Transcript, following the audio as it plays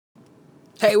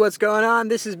Hey, what's going on?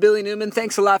 This is Billy Newman.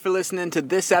 Thanks a lot for listening to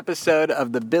this episode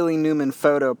of the Billy Newman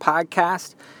Photo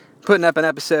Podcast. Putting up an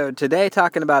episode today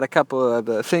talking about a couple of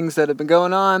the things that have been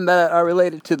going on that are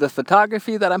related to the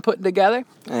photography that I'm putting together,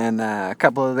 and a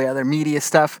couple of the other media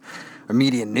stuff or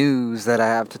media news that I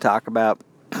have to talk about.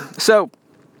 So,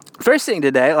 first thing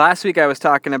today, last week I was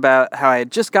talking about how I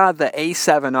had just got the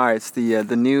A7R. It's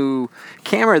the new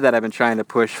camera that I've been trying to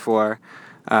push for.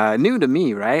 New to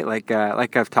me, right? Like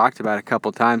I've talked about a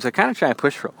couple times. I kind of try and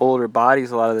push for older bodies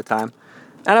a lot of the time,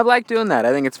 and I've liked doing that.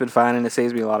 I think it's been fun, and it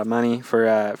saves me a lot of money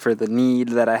for the need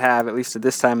that I have, at least at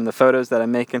this time in the photos that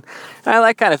I'm making. And I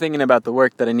like kind of thinking about the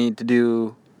work that I need to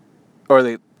do, or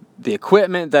the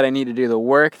equipment that I need to do the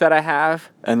work that I have,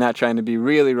 and not trying to be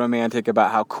really romantic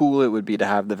about how cool it would be to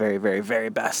have the very, very, very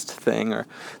best thing, or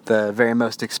the very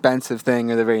most expensive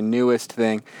thing, or the very newest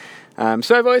thing.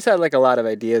 So I've always had like a lot of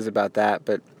ideas about that,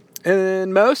 but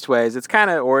in most ways it's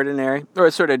kind of ordinary, or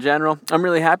it's sort of general. I'm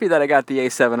really happy that I got the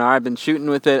A7R. I've been shooting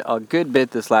with it a good bit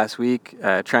this last week,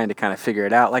 trying to kind of figure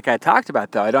it out. Like I talked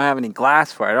about though, I don't have any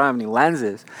glass for it. I don't have any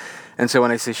lenses. And so when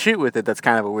I say shoot with it, that's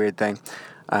kind of a weird thing.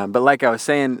 But like I was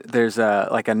saying, there's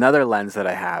like another lens that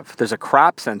I have. There's a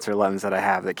crop sensor lens that I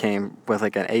have that came with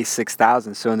like an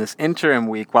A6000. So in this interim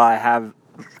week, while I have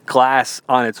glass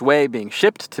on its way being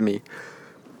shipped to me,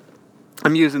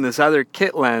 I'm using this other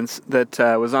kit lens that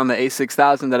was on the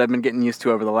A6000 that I've been getting used to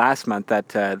over the last month,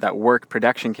 that work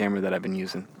production camera that I've been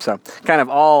using. So kind of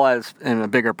all as in a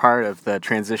bigger part of the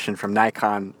transition from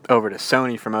Nikon over to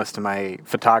Sony for most of my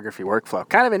photography workflow.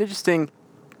 Kind of an interesting,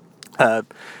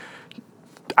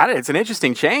 it's an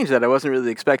interesting change that I wasn't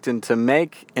really expecting to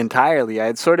make entirely. I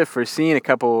had sort of foreseen a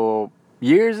couple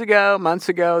months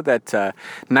ago, that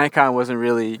Nikon wasn't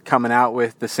really coming out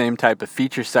with the same type of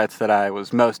feature sets that I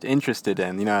was most interested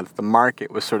in. You know, the market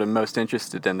was sort of most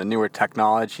interested in the newer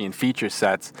technology and feature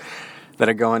sets that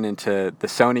are going into the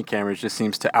Sony cameras. Just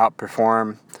seems to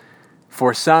outperform,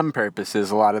 for some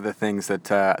purposes, a lot of the things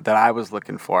that I was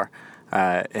looking for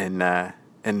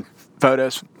in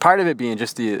photos. Part of it being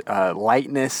just the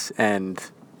lightness and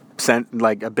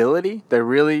ability. They're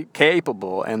really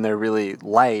capable, and they're really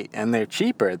light, and they're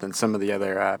cheaper than some of the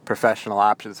other professional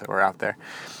options that were out there.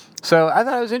 So I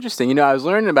thought it was interesting. You know, I was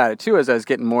learning about it too as I was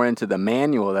getting more into the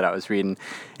manual that I was reading,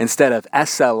 instead of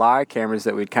SLR cameras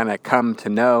that we'd kind of come to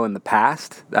know in the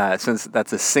past, since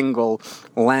that's a single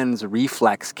lens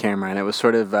reflex camera, and it was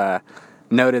sort of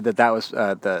noted that was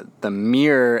the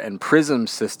mirror and prism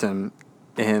system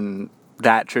in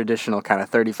that traditional kind of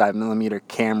 35 millimeter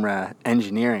camera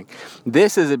engineering.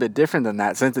 This is a bit different than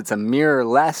that, since it's a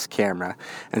mirrorless camera,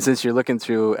 and since you're looking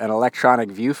through an electronic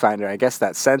viewfinder, I guess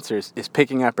that sensor is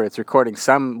picking up, or it's recording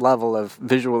some level of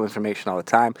visual information all the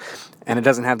time, and it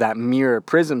doesn't have that mirror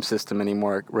prism system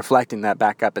anymore, reflecting that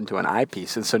back up into an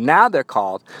eyepiece. And so now they're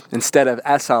called, instead of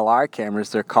SLR cameras,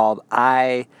 they're called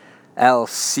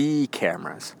ILC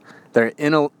cameras. They're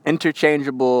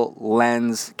interchangeable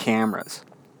lens cameras.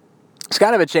 It's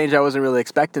kind of a change I wasn't really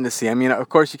expecting to see. I mean, of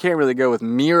course, you can't really go with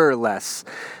mirrorless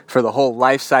for the whole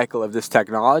life cycle of this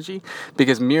technology,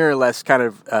 because mirrorless kind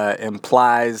of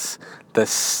implies the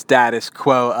status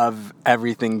quo of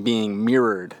everything being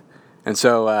mirrored. And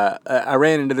so I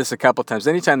ran into this a couple times.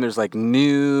 Anytime there's like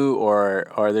new or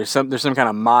there's some kind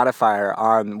of modifier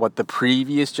on what the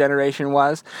previous generation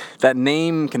was, that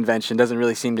name convention doesn't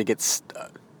really seem to get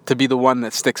to be the one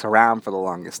that sticks around for the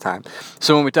longest time.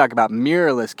 So when we talk about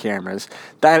mirrorless cameras,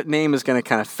 that name is going to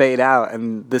kind of fade out,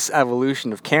 and this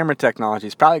evolution of camera technology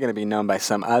is probably going to be known by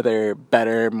some other,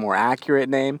 better, more accurate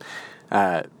name,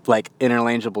 like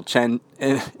interchangeable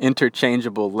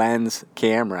lens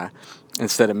camera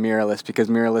instead of mirrorless, because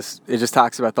mirrorless, it just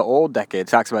talks about the old decade. It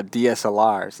talks about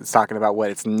DSLRs. It's talking about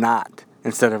what it's not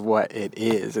instead of what it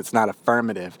is. It's not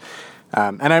affirmative.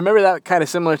 And I remember that kind of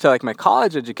similar to like my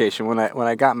college education when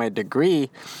I got my degree.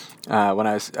 When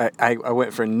I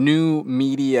went for new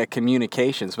media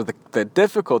communications, but the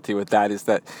difficulty with that is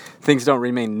that things don't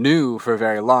remain new for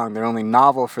very long. They're only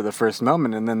novel for the first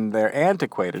moment, and then they're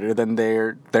antiquated, or then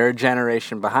they're a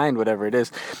generation behind, whatever it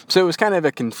is. So it was kind of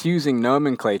a confusing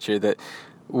nomenclature that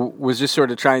was just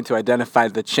sort of trying to identify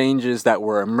the changes that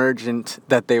were emergent,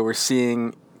 that they were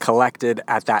seeing collected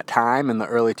at that time in the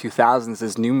early 2000s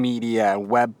as new media,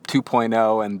 Web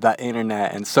 2.0, and the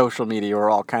internet and social media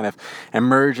were all kind of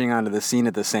emerging onto the scene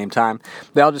at the same time.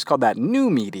 They all just called that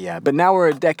new media, but now we're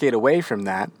a decade away from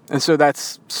that, and so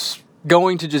that's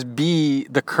going to just be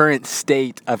the current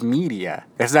state of media.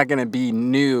 It's not going to be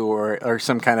new or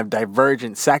some kind of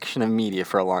divergent section of media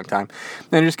for a long time.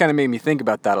 And it just kind of made me think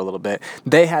about that a little bit.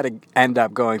 They had to end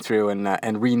up going through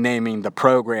and renaming the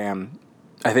program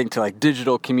I think, to like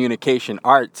digital communication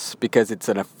arts, because it's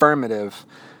an affirmative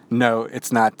note.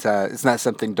 It's not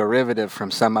something derivative from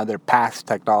some other past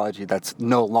technology that's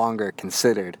no longer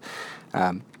considered.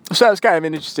 So that was kind of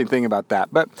an interesting thing about that.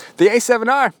 But the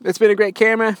A7R, it's been a great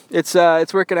camera. It's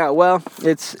working out well.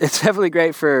 It's definitely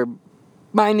great for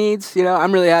my needs. You know,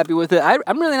 I'm really happy with it.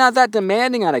 I'm really not that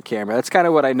demanding on a camera. That's kind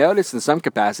of what I noticed in some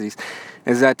capacities,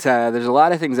 is that there's a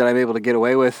lot of things that I'm able to get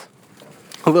away with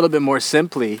a little bit more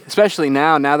simply, especially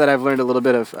now that I've learned a little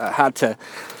bit of how to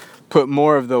put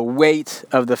more of the weight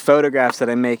of the photographs that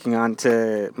I'm making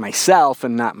onto myself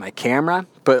and not my camera.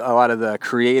 Put a lot of the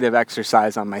creative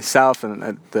exercise on myself,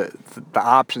 and the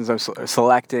options I'm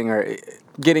selecting, or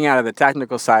getting out of the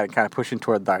technical side and kind of pushing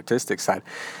toward the artistic side.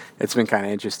 It's been kind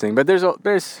of interesting, but there's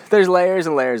layers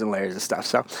and layers and layers of stuff.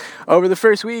 So over the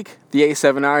first week, the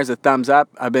A7R is a thumbs up.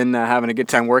 I've been having a good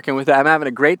time working with it. I'm having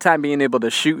a great time being able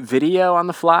to shoot video on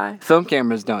the fly. Film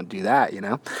cameras don't do that, you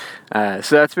know.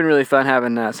 So that's been really fun,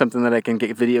 having something that I can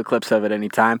get video clips of at any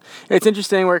time. It's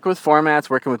interesting working with formats,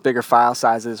 working with bigger file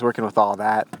sizes, working with all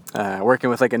that.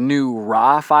 Working with like a new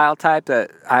RAW file type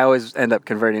that I always end up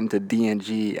converting to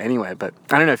DNG anyway. But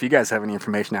I don't know if you guys have any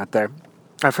information out there.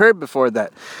 I've heard before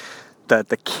that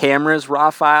the camera's RAW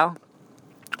file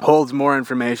holds more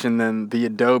information than the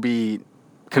Adobe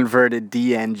converted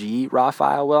DNG RAW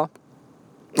file will.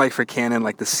 Like for Canon,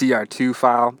 like the CR2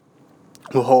 file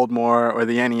will hold more, or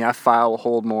the NEF file will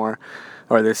hold more,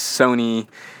 or this Sony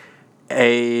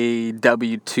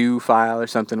AW2 file or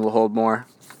something will hold more.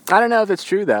 I don't know if it's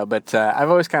true though, but I've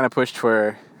always kind of pushed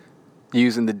for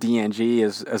using the DNG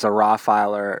as a RAW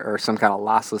file, or some kind of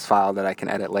lossless file that I can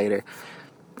edit later.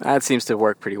 That seems to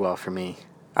work pretty well for me.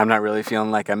 I'm not really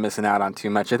feeling like I'm missing out on too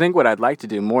much. I think what I'd like to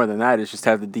do more than that is just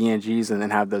have the DNGs and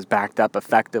then have those backed up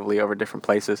effectively over different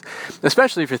places,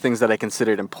 especially for things that I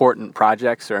considered important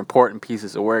projects or important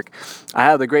pieces of work. I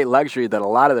have the great luxury that a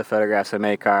lot of the photographs I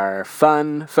make are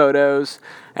fun photos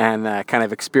and kind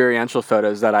of experiential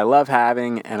photos that I love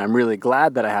having, and I'm really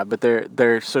glad that I have, but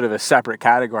they're sort of a separate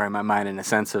category in my mind, in a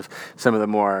sense of some of the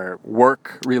more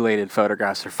work-related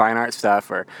photographs or fine art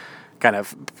stuff, or kind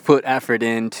of put effort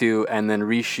into and then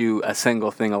reshoot a single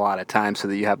thing a lot of times so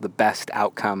that you have the best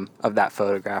outcome of that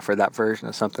photograph or that version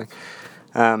of something.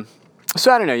 So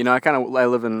I don't know, you know, I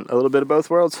live in a little bit of both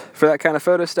worlds for that kind of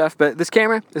photo stuff, but this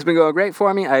camera has been going great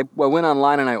for me. I went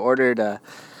online and I ordered a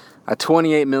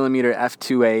 28mm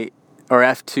f2.8 or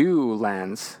f2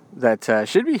 lens that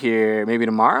should be here maybe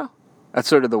tomorrow. That's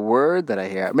sort of the word that I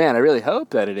hear. Man, I really hope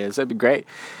that it is. That'd be great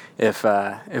if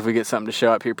we get something to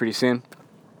show up here pretty soon.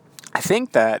 I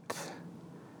think it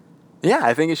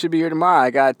should be here tomorrow. I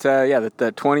got,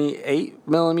 the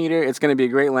 28mm. It's going to be a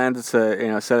great lens. It's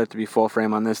set up to be full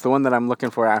frame on this. The one that I'm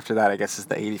looking for after that, I guess, is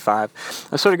the 85.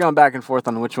 I'm sort of going back and forth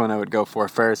on which one I would go for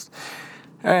first.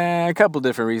 A couple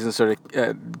different reasons sort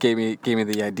of gave me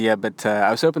the idea, but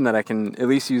I was hoping that I can at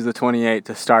least use the 28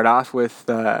 to start off with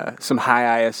some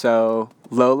high ISO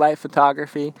low light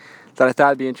photography that I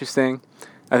thought would be interesting.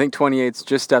 I think 28's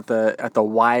just at the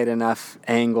wide enough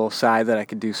angle side that I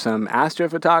could do some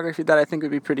astrophotography that I think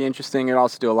would be pretty interesting. I'd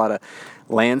also do a lot of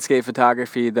landscape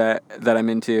photography that I'm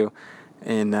into,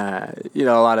 and a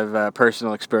lot of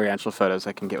personal experiential photos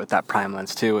I can get with that prime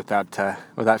lens too,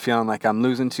 without feeling like I'm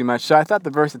losing too much. So I thought the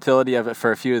versatility of it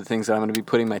for a few of the things that I'm going to be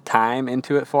putting my time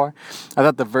into it for, I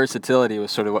thought the versatility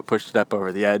was sort of what pushed it up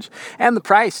over the edge, and the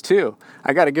price too.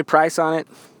 I got a good price on it.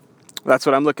 That's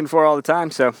what I'm looking for all the time.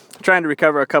 So I'm trying to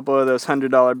recover a couple of those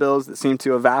 $100 bills that seemed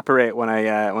to evaporate when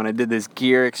I did this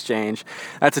gear exchange.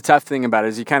 That's a tough thing about it,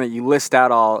 is you list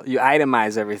out you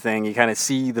itemize everything, you kind of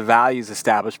see the values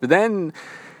established, but then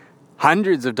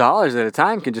hundreds of dollars at a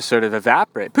time can just sort of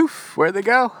evaporate. Poof, where'd they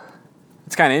go?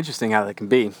 It's kind of interesting how they can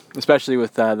be, especially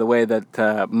with the way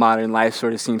that modern life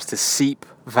sort of seems to seep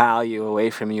value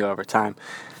away from you over time.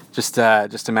 Just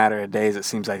a matter of days, it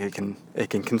seems like it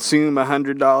can consume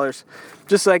 $100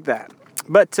 just like that.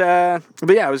 But yeah,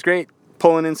 it was great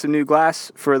pulling in some new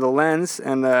glass for the lens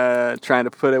and trying to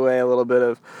put away a little bit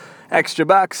of extra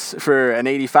bucks for an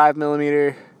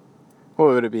 85mm. What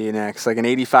would it be next? Like an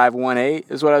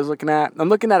 85-1.8 is what I was looking at. I'm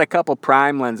looking at a couple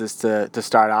prime lenses to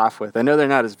start off with. I know they're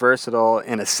not as versatile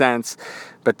in a sense,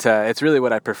 but it's really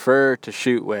what I prefer to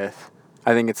shoot with.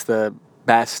 I think it's the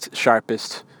best,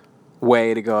 sharpest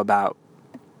way to go about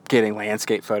getting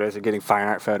landscape photos or getting fine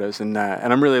art photos, and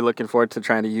I'm really looking forward to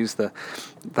trying to use the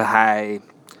high,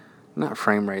 not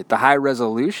frame rate, the high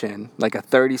resolution, like a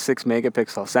 36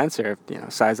 megapixel sensor,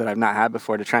 size that I've not had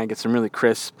before, to try and get some really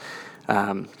crisp,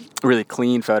 really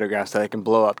clean photographs that I can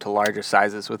blow up to larger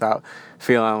sizes without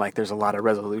feeling like there's a lot of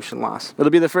resolution loss. It'll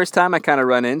be the first time I kind of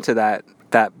run into that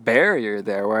that barrier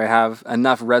there where I have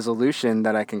enough resolution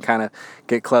that I can kind of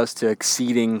get close to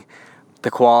exceeding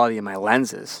the quality of my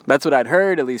lenses. That's what I'd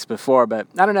heard at least before, but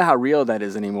I don't know how real that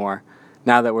is anymore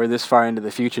now that we're this far into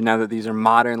the future, now that these are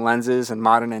modern lenses and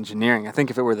modern engineering. I think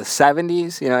if it were the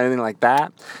 70s, anything like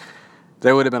that,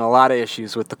 there would have been a lot of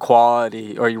issues with the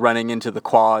quality, or you running into the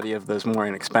quality of those more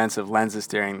inexpensive lenses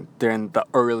during the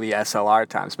early SLR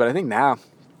times. But I think now,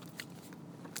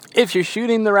 if you're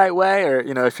shooting the right way, or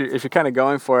if you're kind of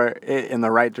going for it in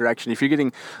the right direction, if you're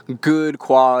getting good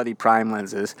quality prime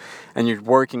lenses and you're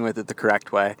working with it the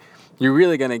correct way, you're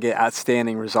really going to get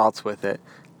outstanding results with it.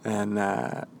 And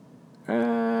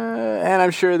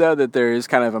I'm sure though that there is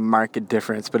kind of a market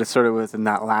difference, but it's sort of within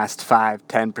that last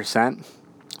 5-10%.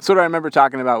 So what I remember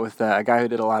talking about with a guy who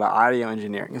did a lot of audio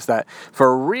engineering is that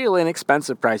for a real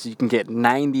inexpensive price, you can get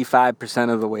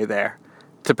 95% of the way there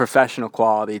to professional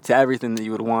quality, to everything that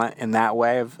you would want in that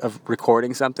way of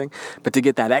recording something. But to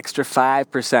get that extra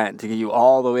 5%, to get you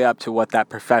all the way up to what that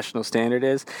professional standard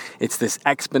is, it's this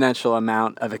exponential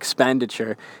amount of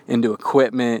expenditure into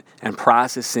equipment and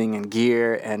processing and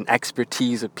gear and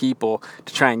expertise of people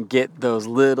to try and get those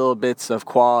little bits of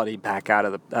quality back out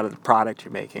of the product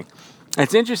you're making.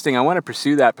 It's interesting. I want to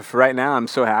pursue that, but for right now, I'm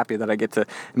so happy that I get to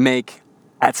make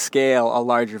at scale a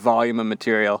larger volume of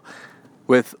material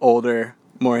with older,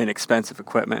 more inexpensive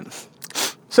equipment.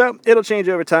 So it'll change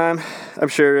over time, I'm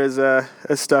sure,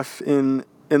 as stuff in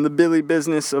the Billy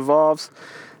business evolves,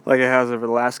 like it has over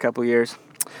the last couple of years.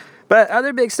 But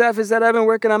other big stuff is that I've been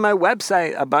working on my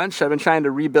website a bunch. I've been trying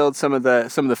to rebuild some of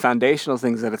the foundational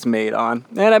things that it's made on,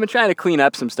 and I've been trying to clean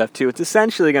up some stuff too. It's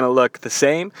essentially going to look the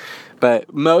same,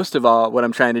 but most of all, what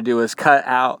I'm trying to do is cut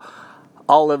out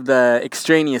all of the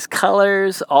extraneous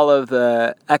colors, all of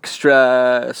the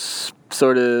extra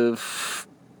sort of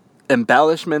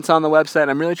embellishments on the website.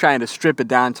 I'm really trying to strip it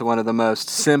down to one of the most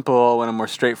simple, one of the more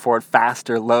straightforward,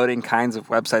 faster loading kinds of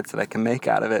websites that I can make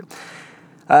out of it.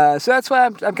 So that's why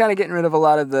I'm kind of getting rid of a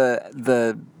lot of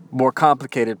the more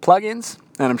complicated plugins,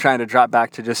 and I'm trying to drop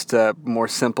back to just more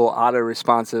simple,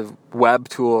 auto-responsive web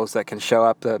tools that can show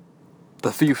up the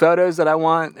few photos that I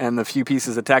want and the few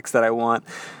pieces of text that I want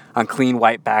on clean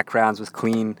white backgrounds with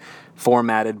clean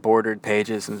formatted bordered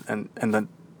pages and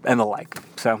the like.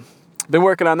 So been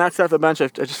working on that stuff a bunch. I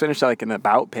just finished like an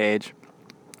about page,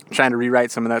 trying to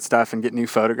rewrite some of that stuff and get new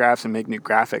photographs and make new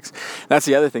graphics. That's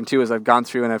the other thing too, is I've gone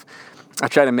through and I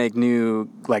try to make new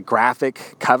like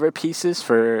graphic cover pieces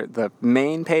for the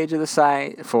main page of the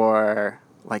site, for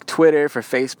like Twitter, for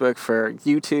Facebook, for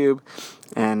YouTube,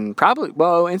 and probably,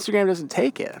 Instagram doesn't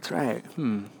take it. That's right.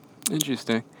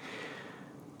 Interesting.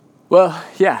 Well,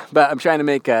 yeah, but I'm trying to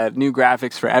make new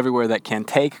graphics for everywhere that can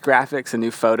take graphics and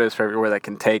new photos for everywhere that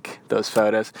can take those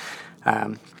photos.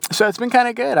 So it's been kind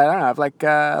of good. I don't know.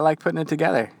 I like putting it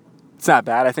together. It's not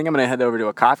bad. I think I'm going to head over to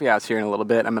a coffee house here in a little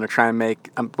bit. I'm going to try and make,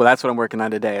 that's what I'm working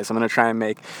on today, is I'm going to try and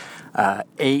make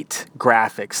 8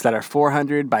 graphics that are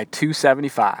 400 by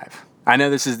 275. I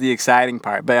know this is the exciting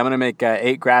part, but I'm going to make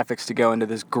 8 graphics to go into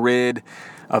this grid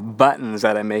of buttons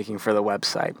that I'm making for the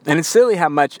website. And it's silly how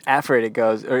much effort it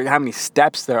goes, or how many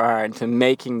steps there are into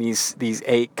making these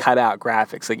 8 cutout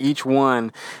graphics. Like each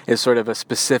one is sort of a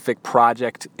specific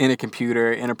project in a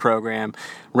computer, in a program,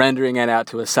 rendering it out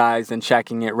to a size, then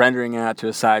checking it, rendering it out to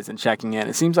a size, and checking it.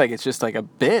 It seems like it's just like a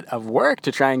bit of work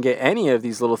to try and get any of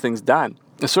these little things done.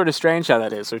 It's sort of strange how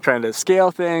that is. They're trying to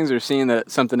scale things or seeing that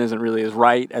something isn't really as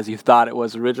right as you thought it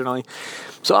was originally.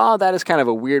 So all of that is kind of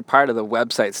a weird part of the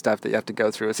website stuff that you have to go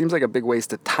through. It seems like a big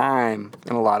waste of time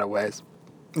in a lot of ways.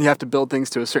 You have to build things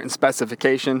to a certain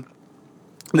specification.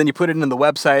 Then you put it into the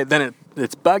website, then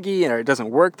it's buggy or it doesn't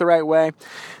work the right way.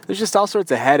 There's just all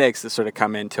sorts of headaches that sort of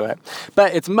come into it.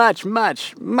 But it's much,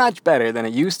 much, much better than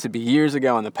it used to be years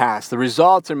ago in the past. The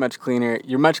results are much cleaner.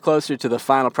 You're much closer to the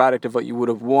final product of what you would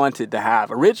have wanted to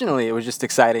have. Originally, it was just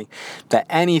exciting that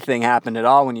anything happened at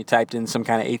all when you typed in some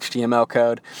kind of HTML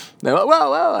code.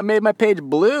 Well, I made my page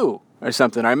blue or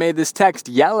something. Or I made this text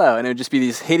yellow, and it would just be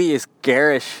these hideous,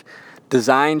 garish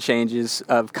design changes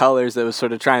of colors that was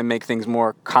sort of trying to make things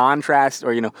more contrast,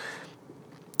 or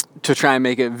to try and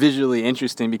make it visually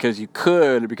interesting because you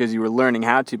could, or because you were learning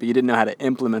how to, but you didn't know how to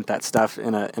implement that stuff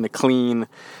in a clean,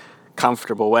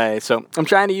 comfortable way. So I'm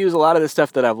trying to use a lot of the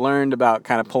stuff that I've learned about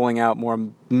kind of pulling out more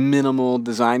minimal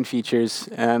design features,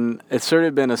 and it's sort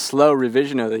of been a slow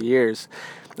revision over the years.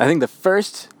 I think the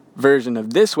first version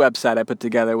of this website I put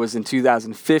together was in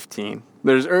 2015.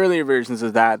 There's earlier versions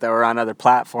of that were on other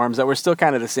platforms that were still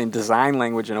kind of the same design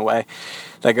language in a way,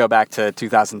 that go back to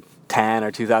 2010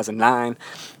 or 2009.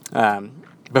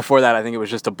 Before that, I think it was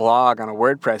just a blog on a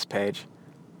WordPress page.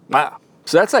 Wow,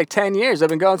 So that's like 10 years. I've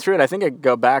been going through it. I think I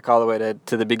go back all the way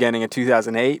to the beginning of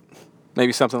 2008,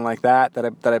 maybe something like that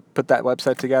I put that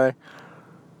website together.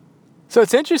 So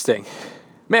it's interesting.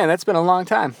 Man, that's been a long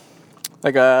time.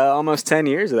 Like almost 10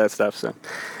 years of that stuff. So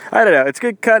I don't know. It's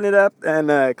good cutting it up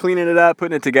and cleaning it up,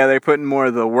 putting it together, putting more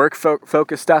of the work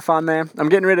focus stuff on there. I'm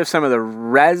getting rid of some of the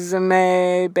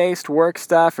resume-based work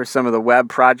stuff or some of the web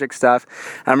project stuff.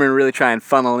 I'm going to really try and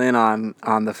funnel in on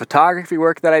the photography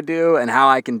work that I do and how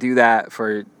I can do that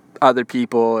for other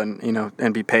people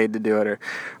and be paid to do it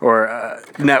or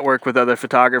network with other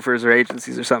photographers or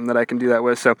agencies or something that I can do that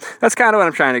with. So that's kind of what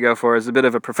I'm trying to go for, is a bit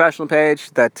of a professional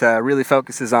page that really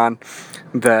focuses on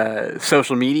the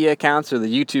social media accounts or the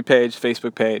YouTube page,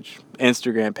 Facebook page,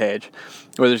 Instagram page,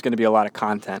 where there's going to be a lot of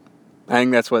content. I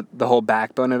think that's what the whole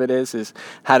backbone of it is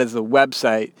how does the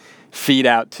website feed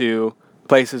out to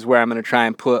places where I'm going to try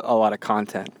and put a lot of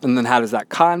content. And then how does that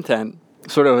content,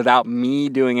 sort of without me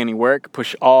doing any work,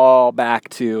 push all back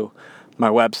to my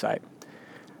website.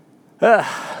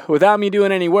 Without me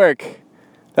doing any work,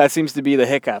 that seems to be the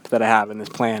hiccup that I have in this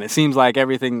plan. It seems like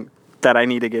everything that I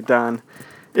need to get done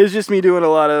is just me doing a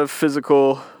lot of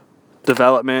physical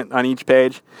development on each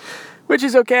page, which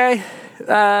is okay,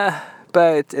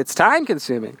 but it's time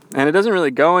consuming and it doesn't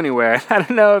really go anywhere. I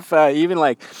don't know if even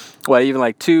like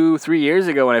 2-3 years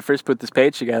ago when I first put this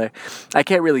page together, I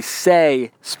can't really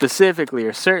say specifically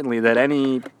or certainly that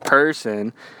any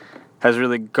person has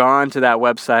really gone to that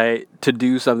website to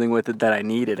do something with it that I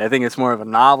needed. I think it's more of a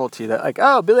novelty that like,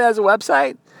 oh, Billy has a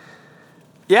website?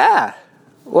 Yeah,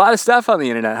 a lot of stuff on the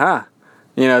internet, huh?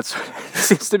 It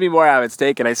seems to be more how it's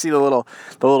taken. I see the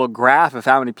little graph of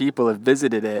how many people have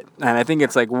visited it, and I think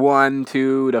it's like 1,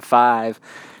 2 to 5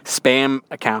 spam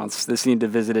accounts that seem to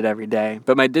visit it every day.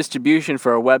 But my distribution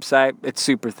for a website, it's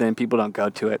super thin. People don't go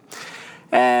to it,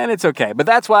 and it's okay. But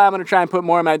that's why I'm going to try and put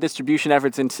more of my distribution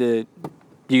efforts into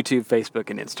YouTube, Facebook,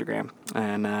 and Instagram.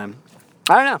 And I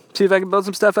don't know, see if I can build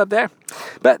some stuff up there.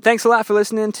 But thanks a lot for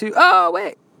listening to... Oh,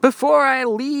 wait. Before I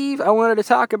leave, I wanted to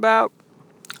talk about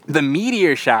the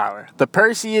meteor shower, the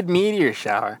Perseid meteor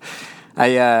shower.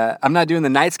 I'm not doing the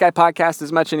Night Sky podcast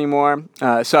as much anymore,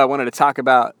 so I wanted to talk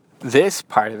about this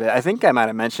part of it. I think I might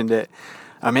have mentioned it.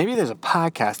 Maybe there's a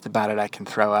podcast about it I can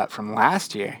throw up from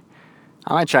last year.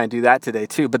 I might try and do that today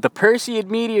too. But the Perseid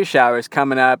meteor shower is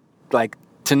coming up like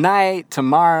tonight,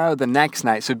 tomorrow, the next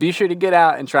night. So be sure to get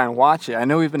out and try and watch it. I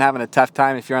know we've been having a tough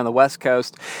time if you're on the West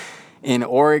Coast in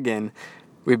Oregon.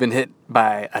 We've been hit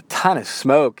by a ton of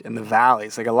smoke in the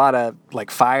valleys, like a lot of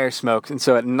like fire smoke. And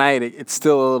so at night, it's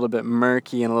still a little bit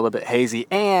murky and a little bit hazy.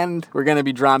 And we're going to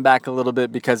be drawn back a little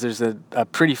bit because there's a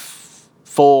pretty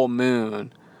full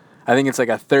moon. I think it's like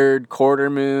a third quarter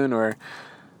moon or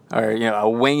a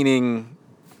waning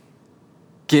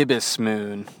gibbous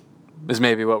moon is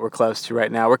maybe what we're close to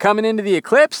right now. We're coming into the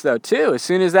eclipse though too. As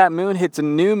soon as that moon hits a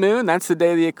new moon, that's the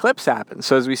day the eclipse happens.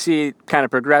 So as we see it kind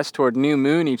of progress toward new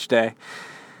moon each day,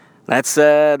 that's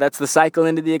the cycle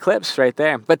into the eclipse right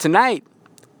there. But tonight,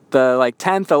 the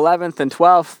 10th, 11th, and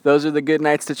 12th, those are the good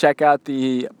nights to check out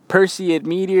the Perseid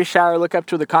meteor shower. Look up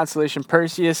to the constellation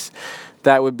Perseus.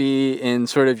 That would be in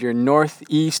sort of your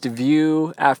northeast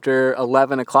view after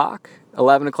 11 o'clock.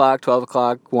 11 o'clock, 12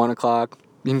 o'clock, 1 o'clock.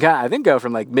 You can I think go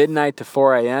from like midnight to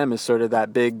 4 a.m. is sort of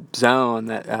that big zone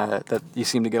that you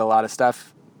seem to get a lot of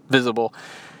stuff visible.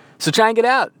 So try and get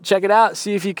out, check it out,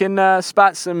 see if you can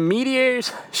spot some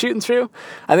meteors shooting through.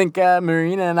 I think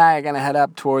Marina and I are going to head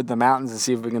up toward the mountains and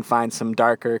see if we can find some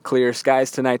darker, clear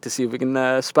skies tonight to see if we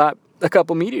can spot a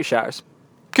couple meteor showers.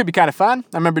 Could be kind of fun.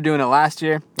 I remember doing it last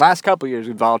year. Last couple years,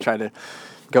 we've all tried to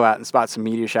go out and spot some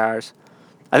meteor showers.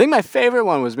 I think my favorite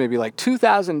one was maybe like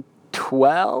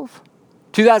 2012,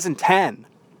 2010.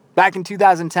 Back in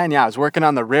 2010, I was working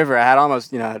on the river. I had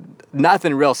almost,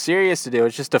 nothing real serious to do. It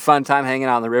was just a fun time hanging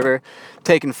out on the river,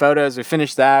 taking photos. We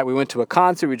finished that. We went to a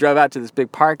concert. We drove out to this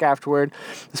big park afterward.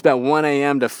 We spent 1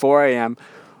 a.m. to 4 a.m.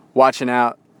 watching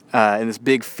out in this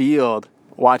big field,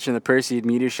 watching the Perseid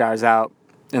meteor showers out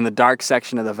in the dark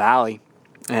section of the valley.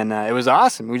 And it was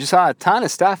awesome. We just saw a ton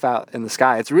of stuff out in the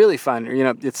sky. It's really fun.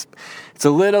 It's a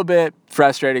little bit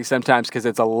frustrating sometimes because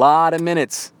it's a lot of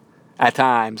minutes at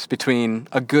times between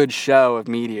a good show of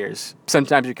meteors.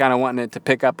 Sometimes you're kind of wanting it to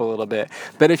pick up a little bit.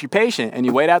 But if you're patient and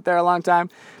you wait out there a long time,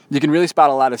 you can really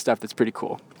spot a lot of stuff that's pretty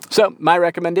cool. So my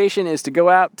recommendation is to go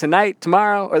out tonight,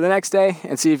 tomorrow, or the next day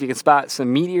and see if you can spot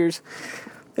some meteors.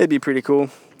 It'd be pretty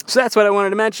cool. So that's what I wanted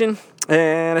to mention.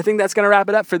 And I think that's going to wrap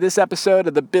it up for this episode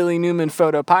of the Billy Newman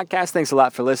Photo Podcast. Thanks a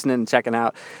lot for listening and checking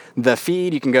out the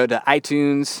feed. You can go to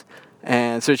iTunes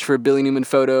and search for Billy Newman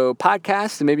Photo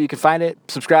Podcast, and maybe you can find it,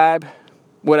 subscribe,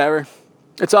 whatever.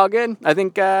 it's all good. I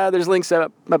think there's links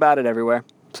up about it everywhere.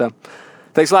 So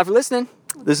thanks a lot for listening.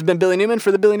 This has been Billy Newman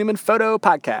for the Billy Newman Photo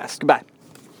Podcast. Goodbye.